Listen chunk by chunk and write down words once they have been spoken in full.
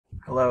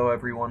Hello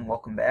everyone,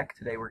 welcome back.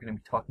 Today we're going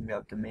to be talking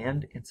about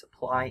demand and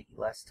supply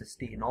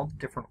elasticity and all the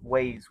different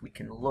ways we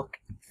can look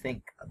and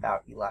think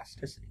about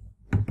elasticity.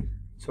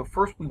 So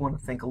first we want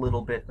to think a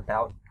little bit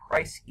about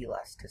price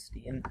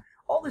elasticity, and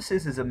all this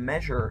is a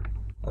measure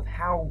of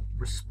how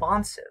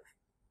responsive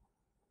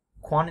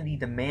quantity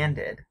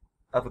demanded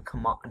of a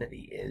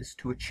commodity is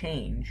to a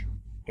change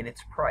in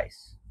its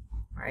price.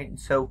 Right? And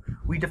so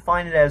we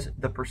define it as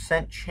the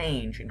percent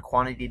change in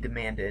quantity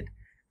demanded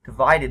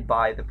divided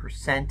by the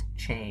percent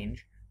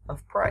change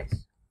of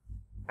price.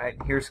 Right?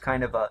 Here's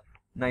kind of a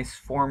nice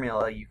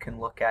formula you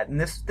can look at,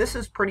 and this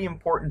is pretty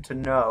important to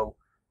know,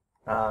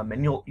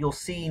 and you'll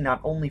see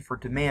not only for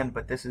demand,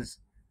 but this is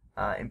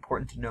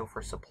important to know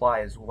for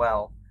supply as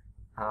well.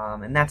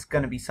 And that's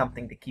going to be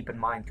something to keep in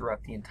mind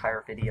throughout the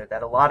entire video,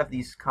 that a lot of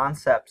these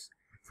concepts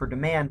for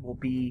demand will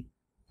be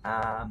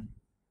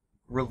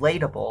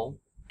relatable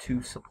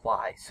to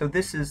supply. So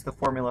this is the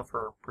formula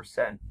for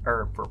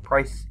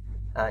price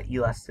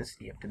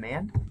elasticity of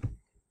demand.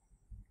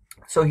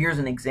 So here's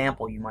an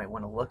example you might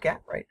want to look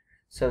at, right?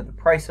 So the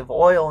price of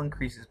oil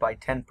increases by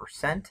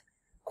 10%,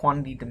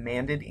 quantity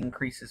demanded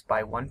increases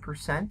by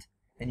 1%,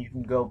 and you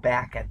can go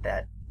back at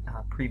that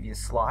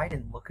previous slide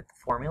and look at the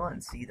formula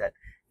and see that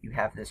you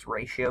have this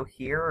ratio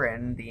here,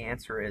 and the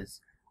answer is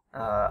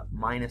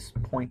minus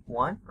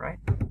 0.1, right?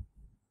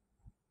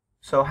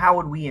 So how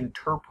would we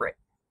interpret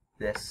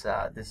this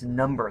this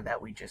number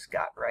that we just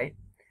got, right?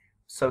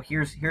 So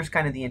here's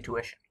kind of the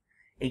intuition.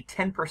 A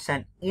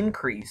 10%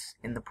 increase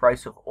in the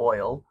price of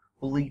oil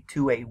will lead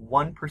to a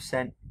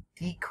 1%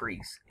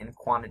 decrease in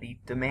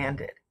quantity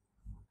demanded,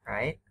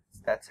 right?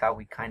 So that's how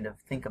we kind of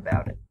think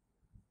about it.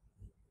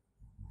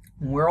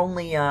 We're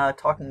only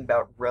talking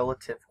about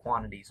relative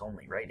quantities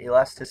only, right?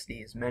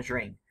 Elasticity is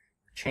measuring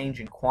a change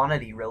in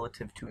quantity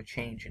relative to a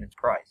change in its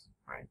price,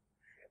 right?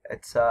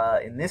 It's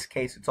in this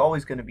case, it's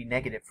always going to be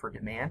negative for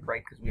demand,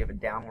 right? Because we have a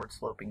downward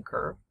sloping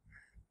curve.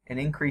 An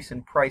increase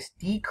in price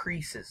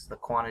decreases the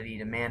quantity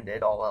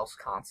demanded, all else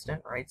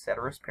constant, right?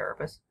 Ceteris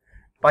paribus.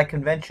 By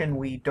convention,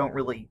 we don't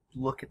really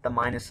look at the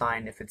minus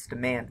sign. If it's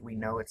demand, we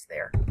know it's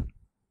there,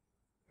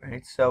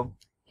 right? So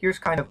here's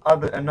kind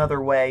of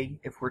another way,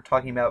 if we're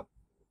talking about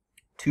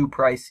two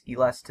price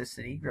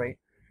elasticity, right?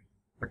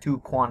 Or two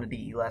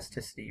quantity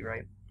elasticity,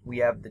 right? We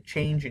have the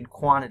change in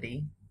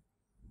quantity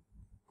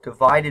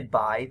divided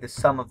by the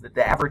sum of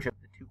the average of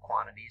the two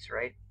quantities,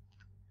 right?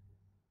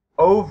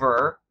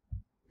 Over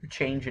the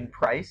change in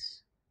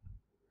price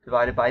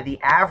divided by the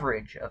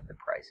average of the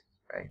prices,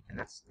 right? And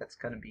that's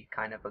going to be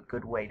kind of a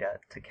good way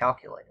to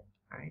calculate it,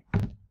 right?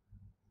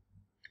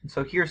 And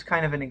so here's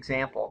kind of an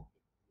example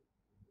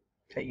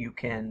that you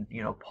can,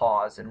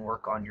 pause and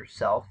work on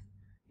yourself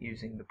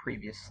using the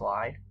previous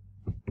slide.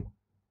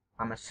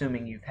 I'm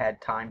assuming you've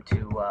had time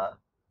to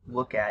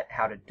look at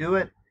how to do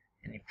it,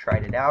 and you've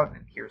tried it out,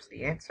 and here's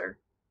the answer,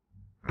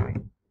 right?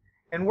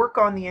 And work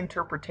on the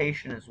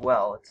interpretation as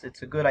well.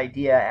 It's a good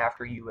idea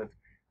after you have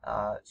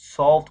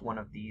solved one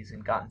of these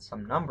and gotten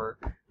some number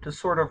to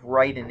sort of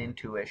write an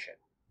intuition,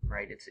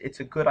 right? It's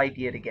a good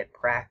idea to get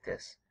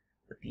practice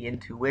with the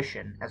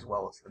intuition as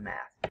well as the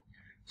math.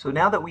 So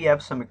now that we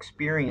have some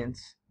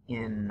experience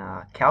in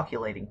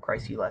calculating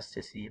price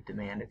elasticity of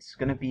demand, it's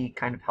going to be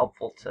kind of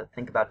helpful to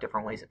think about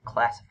different ways of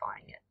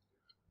classifying it.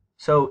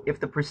 So if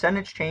the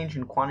percentage change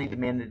in quantity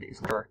demanded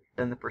is lower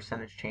than the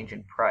percentage change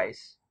in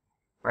price,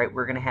 right,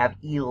 we're going to have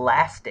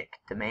elastic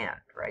demand,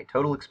 right?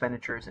 Total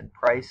expenditures and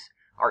price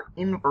are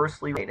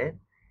inversely related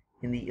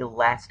in the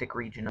elastic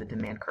region of the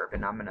demand curve.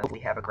 And I'm going to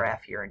have a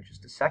graph here in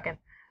just a second.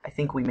 I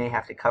think we may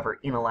have to cover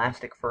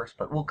inelastic first,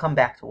 but we'll come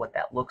back to what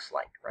that looks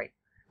like, right?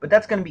 But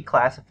that's going to be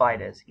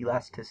classified as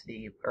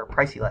elasticity, or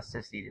price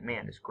elasticity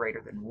demand is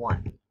greater than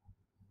 1,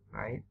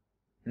 right?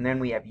 And then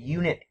we have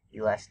unit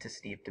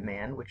elasticity of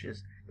demand, which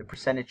is the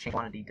percentage change in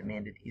quantity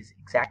demanded is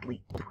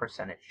exactly the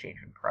percentage change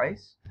in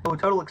price. So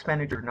total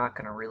expenditure are not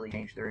going to really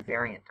change. They're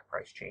invariant to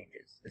price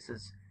changes. This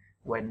is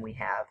when we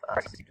have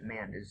price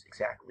demand is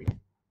exactly.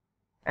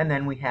 And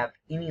then we have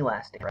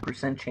inelastic, right?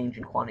 Percent change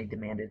in quantity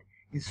demanded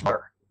is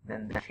smaller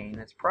than the change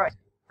in its price,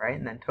 right?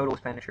 And then total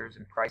expenditures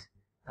and price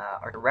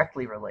are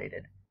directly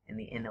related in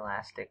the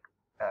inelastic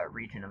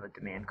region of a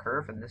demand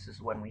curve, and this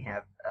is when we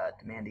have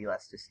demand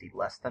elasticity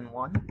less than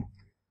 1.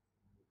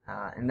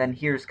 And then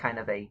here's kind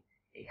of a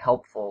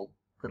helpful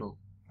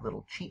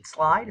little cheat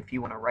slide if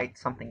you want to write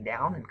something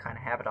down and kind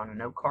of have it on a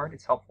note card.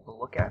 It's helpful to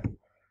look at.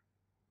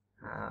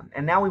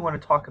 And now we want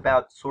to talk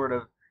about sort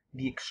of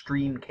the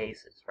extreme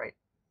cases, right?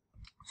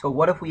 So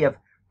what if we have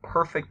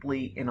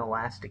perfectly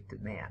inelastic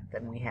demand?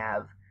 Then we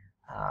have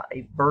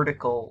a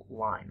vertical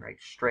line, right,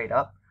 straight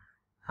up.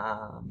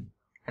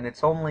 And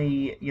it's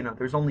only,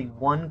 there's only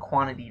one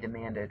quantity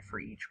demanded for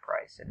each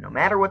price. And no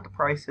matter what the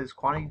price is,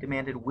 quantity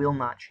demanded will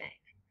not change.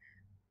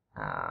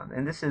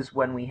 And this is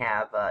when we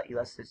have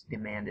elasticity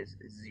demand is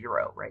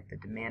 0, right? The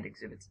demand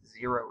exhibits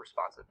 0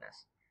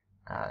 responsiveness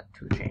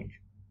to a change.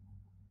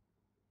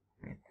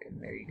 Right,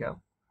 and there you go.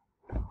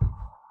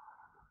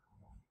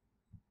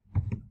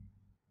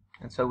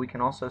 And so we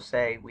can also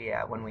say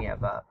when we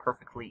have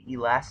perfectly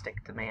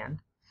elastic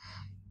demand,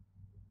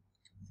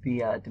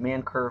 the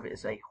demand curve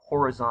is a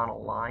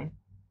horizontal line.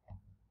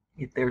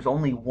 If there's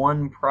only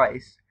one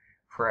price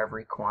for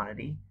every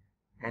quantity,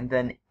 and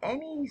then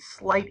any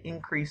slight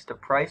increase to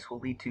price will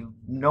lead to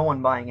no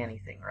one buying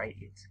anything, right?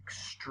 It's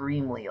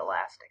extremely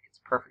elastic. It's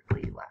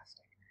perfectly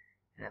elastic.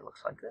 And it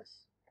looks like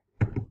this.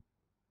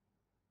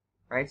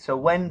 Right? So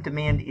when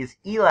demand is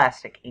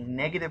elastic, a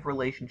negative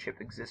relationship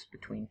exists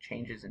between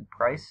changes in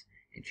price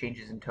and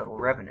changes in total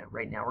revenue.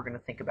 Right now we're going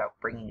to think about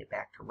bringing it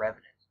back to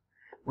revenues.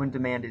 When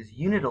demand is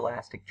unit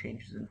elastic,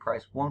 changes in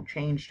price won't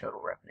change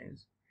total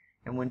revenues.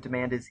 And when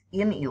demand is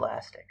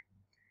inelastic,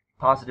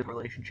 a positive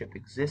relationship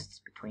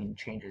exists between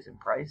changes in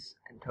price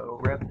and total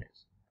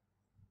revenues.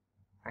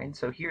 Right?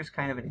 So here's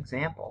kind of an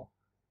example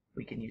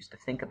we can use to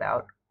think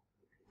about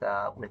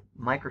with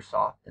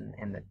Microsoft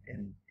and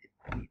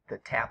the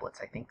tablets,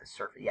 I think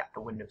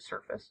the Windows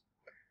Surface.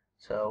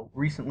 So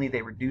recently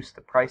they reduced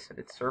the price of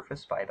its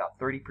Surface by about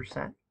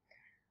 30%.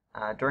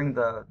 During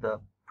the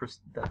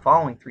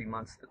following 3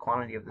 months, the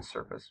quantity of the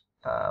Surface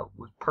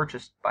was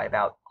purchased by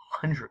about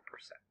 100%.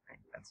 Right?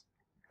 That's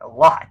a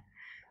lot.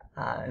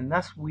 And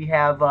thus we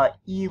have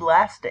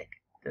elastic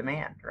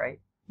demand, right?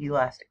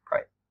 Elastic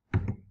price.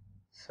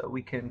 So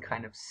we can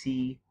kind of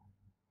see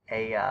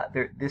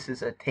this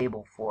is a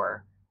table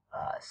for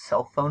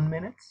cell phone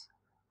minutes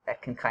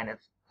that can kind of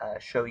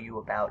show you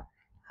about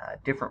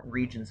different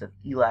regions of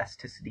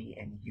elasticity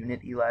and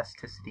unit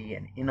elasticity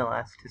and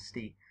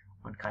inelasticity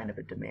on kind of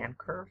a demand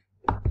curve.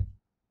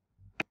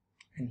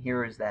 And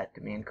here is that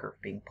demand curve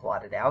being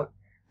plotted out.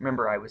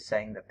 Remember, I was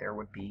saying that there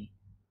would be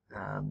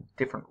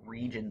different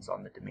regions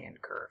on the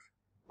demand curve.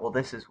 Well,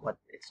 this is what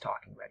it's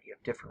talking about. You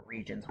have different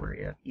regions where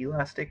you have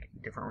elastic,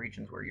 different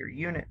regions where you're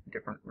unit,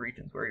 different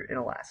regions where you're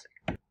inelastic.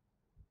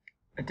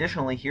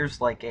 Additionally,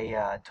 here's like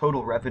a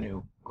total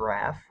revenue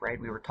graph, right?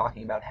 We were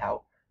talking about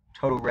how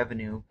total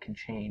revenue can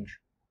change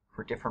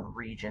for different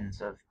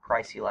regions of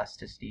price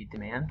elasticity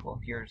demand.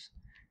 Well, here's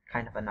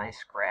kind of a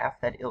nice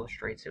graph that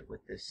illustrates it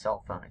with this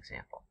cell phone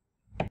example.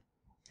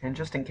 And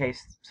just in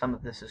case some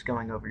of this is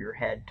going over your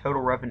head,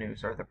 total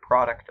revenues are the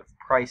product of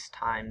price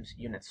times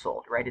units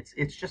sold, right?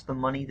 It's just the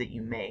money that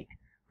you make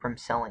from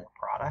selling a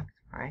product,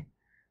 right?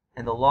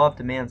 And the law of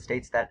demand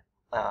states that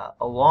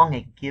along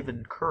a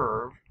given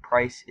curve,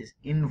 price is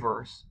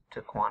inverse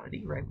to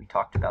quantity, right? We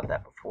talked about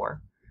that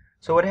before.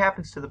 So what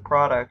happens to the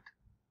product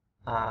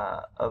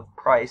of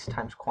price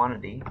times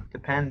quantity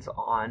depends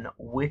on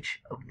which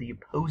of the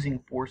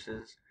opposing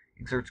forces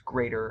exerts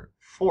greater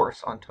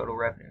force on total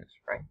revenues,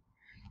 right?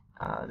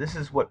 This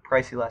is what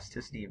price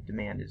elasticity of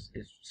demand is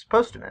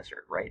supposed to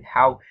measure, right?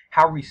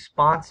 How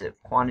responsive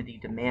quantity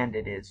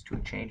demanded is to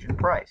a change in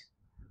price.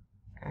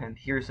 And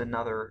here's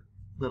another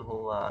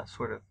little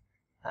sort of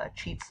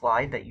cheat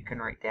slide that you can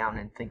write down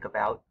and think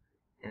about,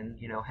 and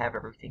have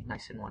everything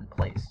nice in one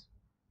place.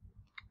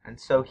 And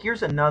so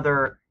here's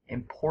another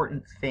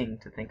important thing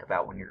to think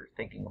about when you're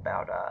thinking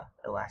about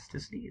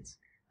elasticity. It's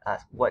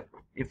what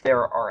if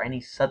there are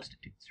any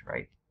substitutes,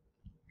 right?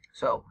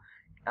 So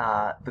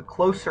the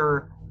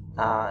closer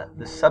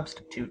the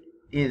substitute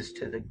is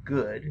to the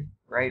good,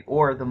 right,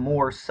 or the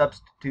more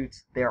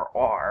substitutes there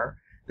are,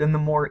 then the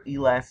more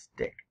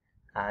elastic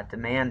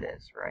demand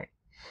is, right?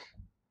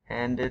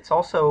 And it's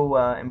also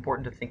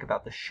important to think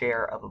about the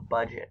share of a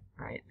budget,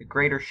 right? The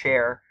greater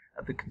share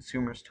of the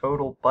consumer's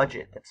total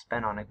budget that's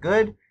spent on a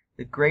good,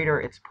 the greater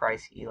its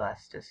price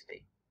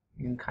elasticity.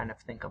 You can kind of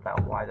think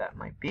about why that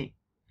might be.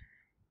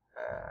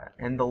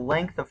 And the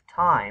length of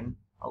time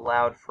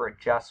allowed for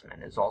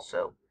adjustment is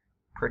also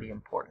pretty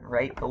important,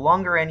 right? The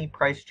longer any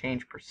price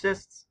change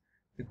persists,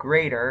 the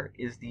greater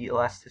is the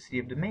elasticity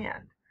of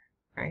demand,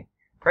 right?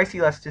 Price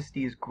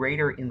elasticity is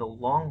greater in the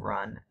long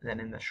run than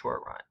in the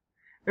short run.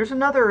 There's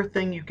another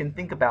thing you can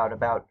think about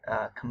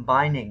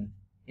combining,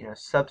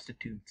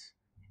 substitutes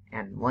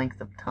and length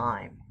of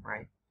time,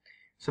 right?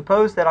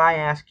 Suppose that I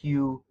ask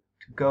you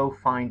to go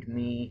find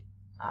me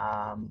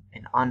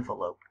an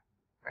envelope,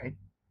 right?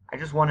 I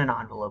just want an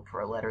envelope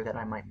for a letter that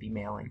I might be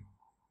mailing.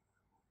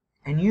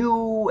 And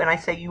I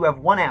say you have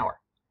 1 hour.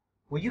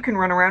 Well, you can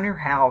run around your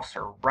house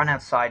or run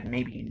outside,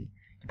 maybe,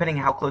 depending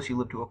on how close you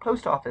live to a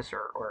post office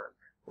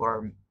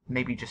or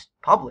maybe just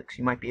Publix,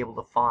 you might be able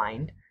to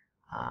find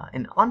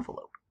an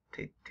envelope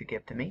to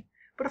give to me.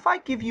 But if I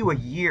give you a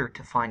year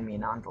to find me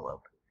an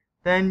envelope,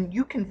 then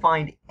you can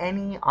find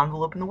any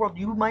envelope in the world.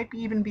 You might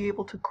even be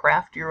able to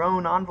craft your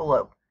own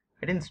envelope.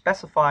 I didn't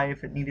specify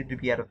if it needed to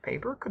be out of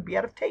paper. It could be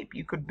out of tape.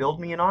 You could build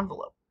me an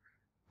envelope,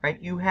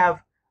 right? You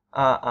have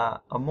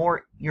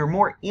you're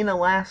more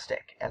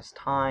inelastic as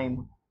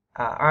time,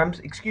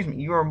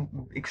 you're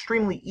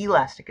extremely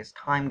elastic as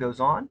time goes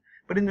on,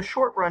 but in the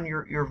short run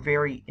you're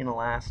very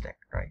inelastic,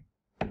 right?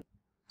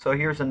 So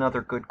here's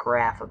another good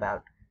graph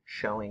about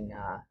showing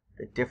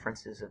the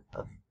differences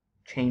of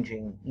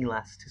changing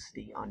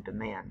elasticity on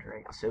demand,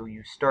 right? So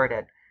you start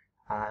at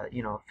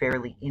a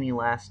fairly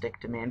inelastic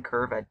demand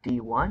curve at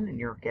D1, and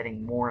you're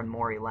getting more and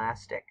more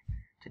elastic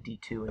to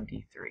D2 and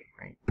D3,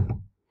 right?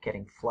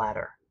 Getting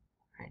flatter.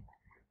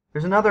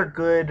 There's another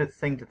good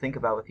thing to think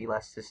about with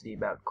elasticity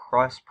about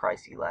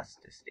cross-price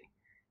elasticity,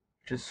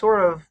 which is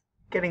sort of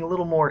getting a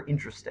little more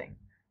interesting.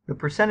 The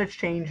percentage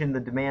change in the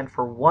demand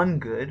for one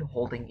good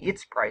holding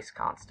its price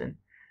constant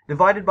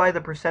divided by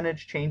the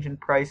percentage change in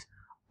price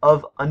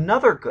of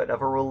another good,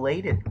 of a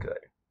related good.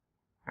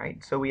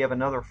 Right? So we have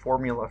another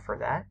formula for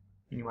that.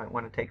 You might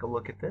want to take a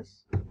look at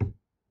this.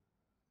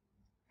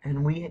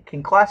 And we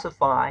can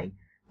classify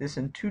this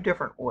in two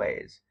different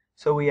ways.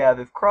 So we have,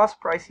 if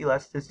cross-price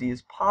elasticity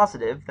is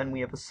positive, then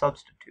we have a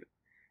substitute,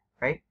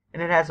 right?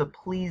 And it has a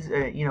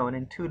an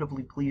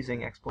intuitively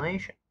pleasing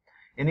explanation.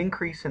 An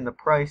increase in the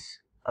price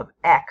of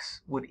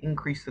X would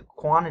increase the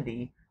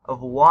quantity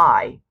of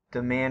Y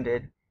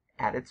demanded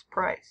at its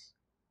price,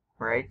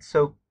 right?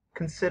 So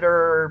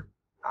consider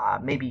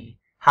maybe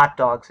hot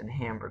dogs and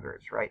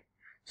hamburgers, right?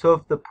 So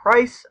if the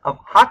price of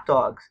hot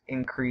dogs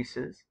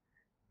increases,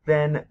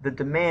 then the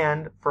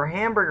demand for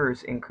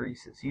hamburgers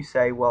increases. You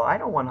say, well, I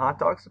don't want hot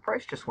dogs, the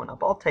price just went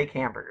up. I'll take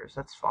hamburgers,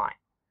 that's fine.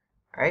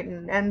 Right?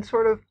 And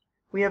sort of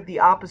we have the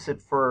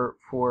opposite for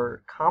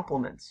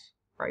complements,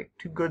 right?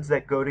 Two goods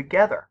that go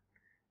together.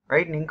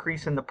 Right? An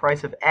increase in the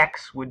price of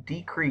X would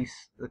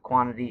decrease the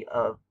quantity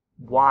of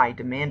Y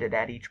demanded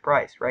at each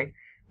price, right?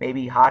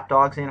 Maybe hot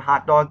dogs and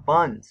hot dog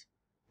buns,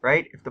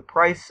 right? If the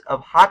price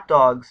of hot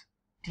dogs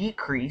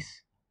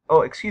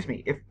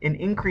if an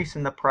increase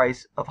in the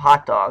price of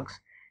hot dogs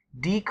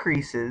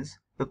decreases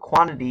the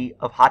quantity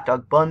of hot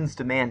dog buns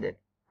demanded,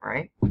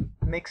 right? It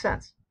makes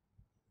sense.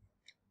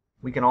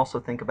 We can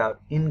also think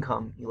about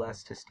income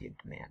elasticity of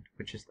demand,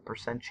 which is the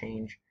percent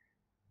change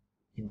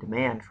in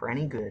demand for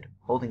any good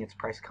holding its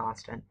price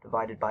constant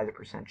divided by the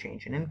percent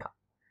change in income.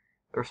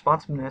 The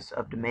responsiveness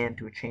of demand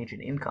to a change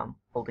in income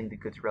holding the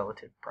good's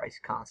relative price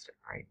constant,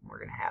 right? And we're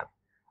going to have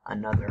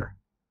another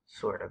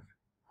sort of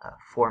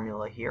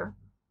formula here,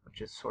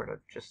 which is sort of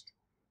just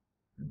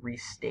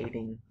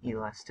restating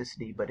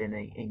elasticity but in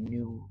a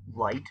new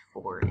light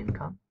for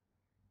income.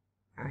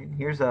 All right,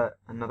 here's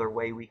another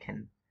way we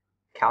can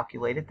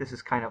calculate it. This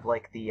is kind of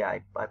like the,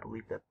 I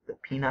believe, the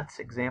peanuts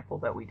example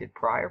that we did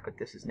prior, but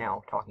this is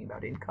now talking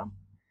about income.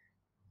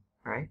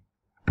 All right.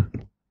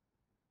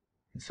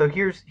 So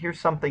here's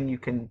something you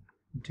can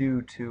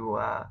do to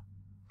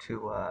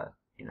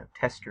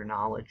test your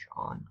knowledge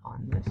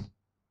on this.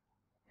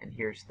 And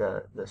here's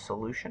the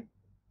solution.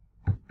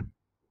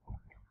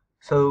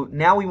 So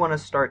now we want to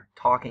start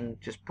talking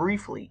just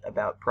briefly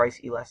about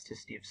price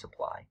elasticity of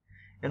supply.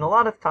 And a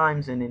lot of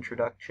times in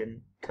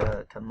introduction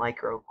to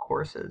micro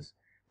courses,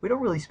 we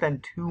don't really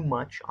spend too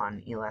much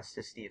on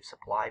elasticity of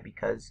supply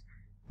because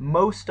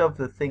most of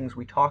the things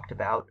we talked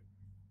about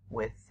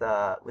with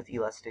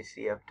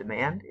elasticity of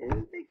demand,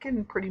 they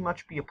can pretty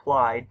much be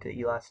applied to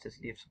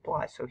elasticity of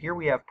supply. So here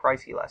we have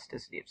price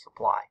elasticity of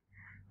supply,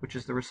 which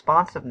is the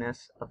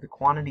responsiveness of the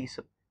quantity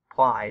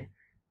supplied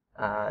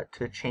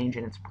to a change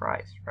in its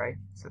price, right?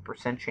 It's the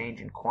percent change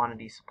in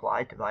quantity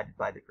supplied divided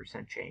by the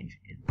percent change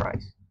in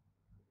price.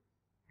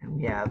 And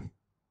we have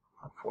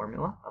a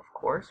formula, of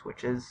course,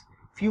 which is,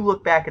 if you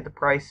look back at the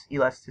price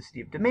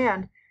elasticity of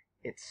demand,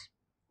 it's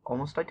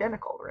almost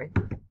identical, right?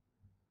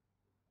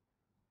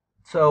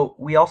 So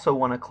we also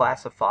want to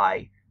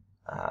classify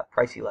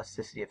price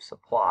elasticity of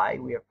supply.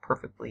 We have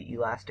perfectly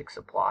elastic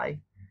supply,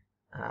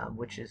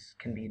 which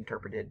can be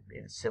interpreted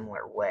in a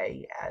similar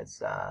way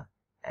as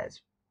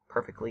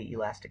perfectly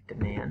elastic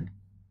demand.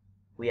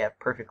 We have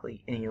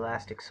perfectly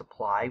inelastic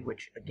supply,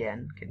 which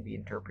again can be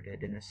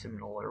interpreted in a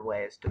similar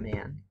way as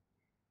demand.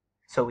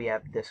 So we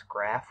have this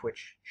graph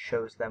which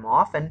shows them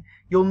off, and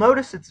you'll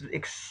notice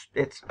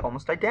it's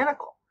almost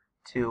identical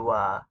to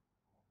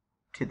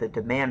the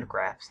demand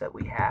graphs that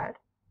we had.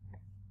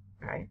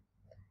 Right?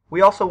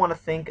 We also want to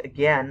think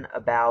again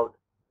about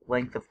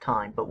length of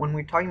time, but when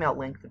we're talking about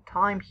length of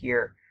time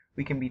here,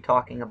 we can be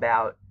talking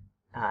about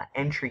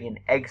entry and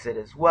exit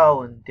as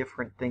well, and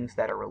different things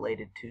that are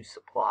related to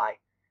supply,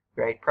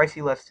 right? Price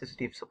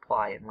elasticity of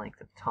supply and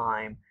length of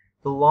time.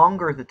 The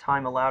longer the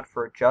time allowed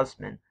for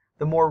adjustment,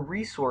 the more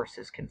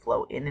resources can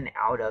flow in and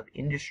out of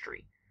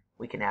industry.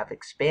 We can have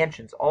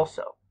expansions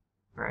also,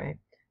 right?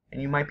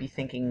 And you might be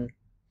thinking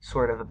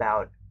sort of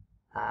about,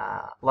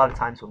 a lot of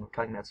times when we're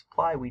talking about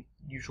supply, we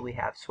usually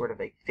have sort of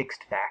a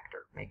fixed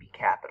factor, maybe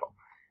capital.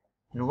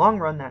 In the long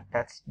run,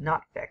 that's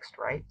not fixed,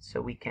 right?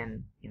 So we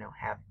can,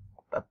 have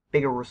a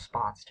bigger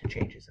response to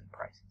changes in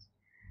prices.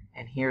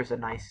 And here's a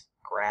nice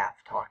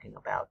graph talking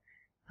about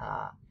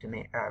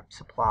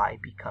supply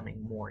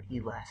becoming more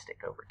elastic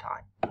over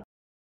time.